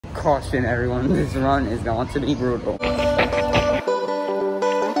Caution everyone, this run is going to be brutal.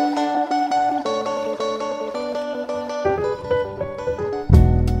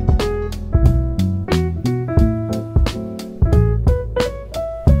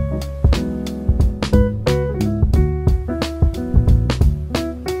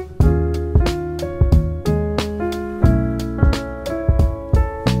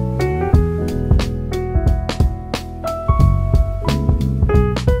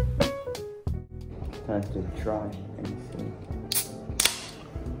 Time to try and see.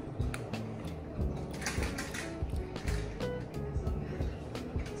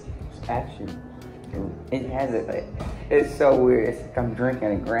 Action. It has it. It's so weird. It's like I'm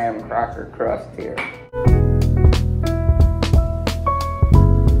drinking a graham cracker crust here.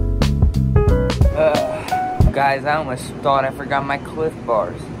 Guys, I almost thought I forgot my Cliff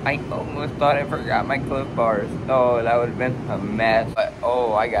Bars. I almost thought I forgot my Cliff Bars. Oh, that would have been a mess. But,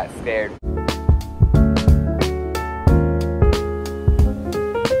 oh, I got scared.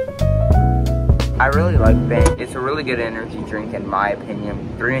 I really like Bang. It's a really good energy drink in my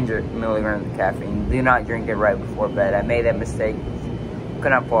opinion. 300 milligrams of caffeine. Do not drink it right before bed. I made that mistake.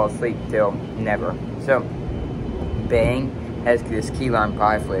 Could not fall asleep till never. So, Bang has this key lime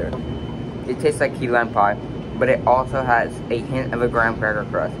pie flavor. It tastes like key lime pie, but it also has a hint of a graham cracker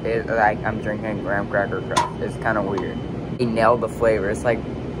crust. It's like I'm drinking graham cracker crust. It's kind of weird. They nailed the flavor. It's like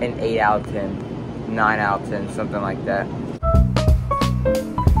an 8 out of 10, 9 out of 10, something like that.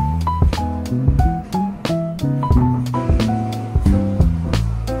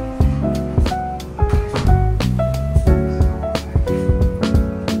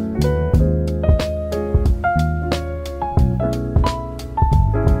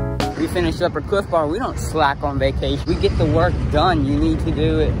 Finish up our Cliff Bar. We don't slack on vacation. We get the work done. You need to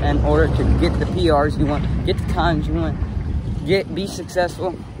do it in order to get the PRs you want, get the times you want, be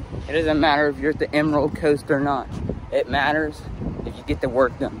successful. It doesn't matter if you're at the Emerald Coast or not. It matters if you get the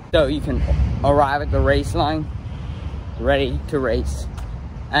work done. So you can arrive at the race line ready to race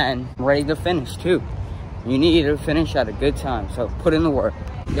and ready to finish too. You need to finish at a good time, so put in the work.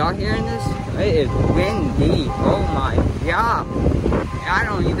 Y'all hearing this? It is windy. Oh my God. I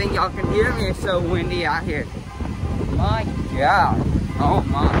don't even think y'all can hear me. It's so windy out here. My God. Oh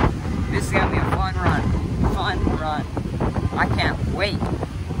my. This is gonna be a fun run. Fun run. I can't wait.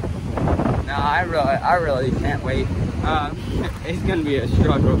 No, I really can't wait. It's gonna be a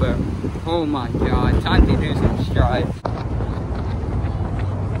struggle though. Oh my God. Time to do some strides.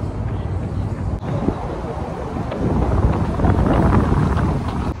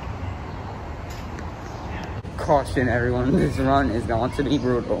 Caution everyone, this run is going to be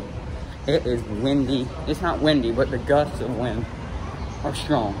brutal. It is windy. It's not windy, but the gusts of wind are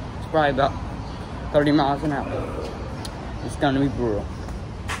strong. It's probably about 30 miles an hour. It's going to be brutal.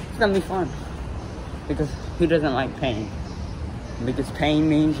 It's going to be fun. Because who doesn't like pain? Because pain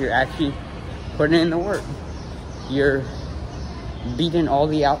means you're actually putting in the work. You're beating all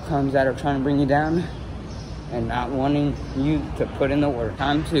the outcomes that are trying to bring you down and not wanting you to put in the work.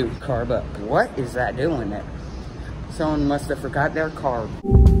 Time to carb up. What is that doing there? Someone must have forgot their carb.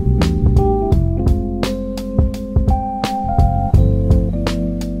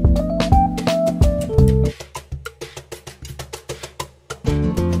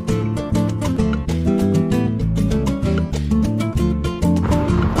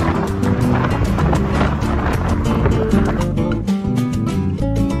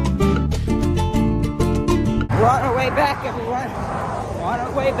 We're on our way back, everyone. We're on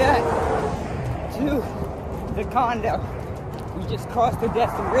our way back to the condo. We just crossed the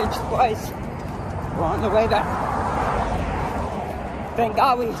Destin Bridge twice. We're on the way back. Thank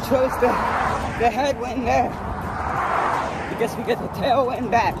God we chose the headwind there, because we get the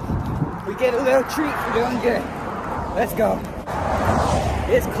tailwind back. We get a little treat for doing good. Let's go.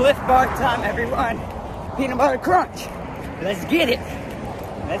 It's Cliff Bar time, everyone. Peanut butter crunch. Let's get it.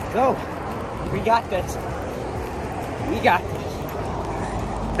 Let's go. We got this. We got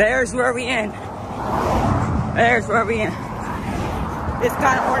this. There's where we end. There's where we end. It's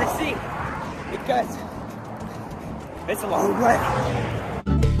kind of hard to see because it's a long way.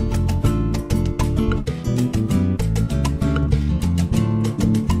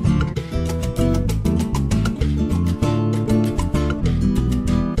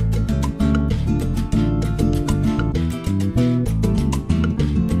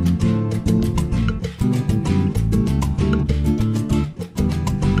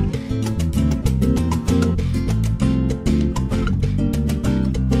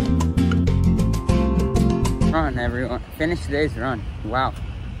 Run, everyone. Finish today's run. Wow,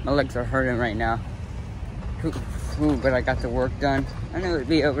 my legs are hurting right now. Ooh, but I got the work done. I knew it'd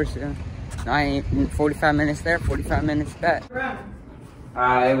be over soon. 45 minutes there, 45 minutes back.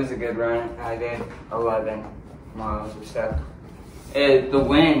 It was a good run. I did 11 miles or so. The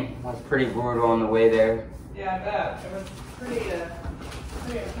wind was pretty brutal on the way there. Yeah, I bet. It was pretty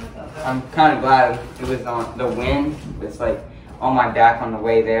intense out there. I'm kind of glad it was on the wind. Was like on my back on the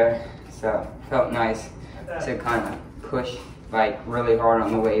way there, so it felt nice to kind of push like really hard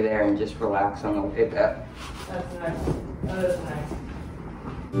on the way there and just relax on the way back. That's nice. That is nice.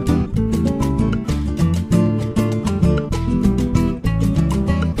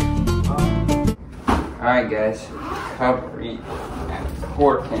 Alright guys, recovery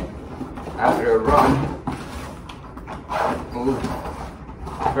important after a run. Ooh.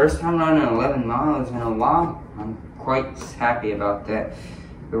 First time running 11 miles in a while. I'm quite happy about that.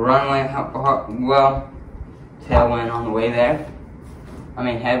 The run went well. Tail went on the way there. I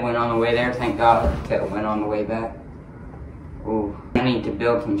mean, head went on the way there, thank God. Tail went on the way back. Ooh. I need to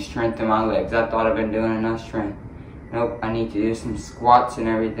build some strength in my legs. I thought I've been doing enough strength. Nope, I need to do some squats and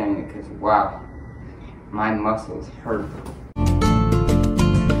everything because, wow, my muscles hurt.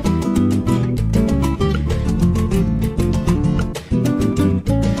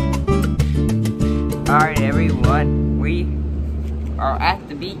 Alright everyone, we are at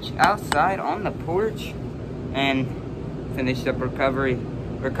the beach outside on the porch and finished up recovery.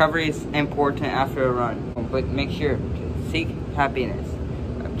 Recovery is important after a run, but make sure to seek happiness,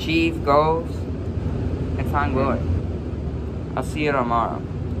 achieve goals, and find glory. I'll see you tomorrow.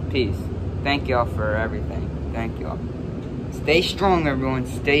 Peace. Thank y'all for everything. Thank y'all. Stay strong everyone,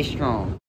 stay strong.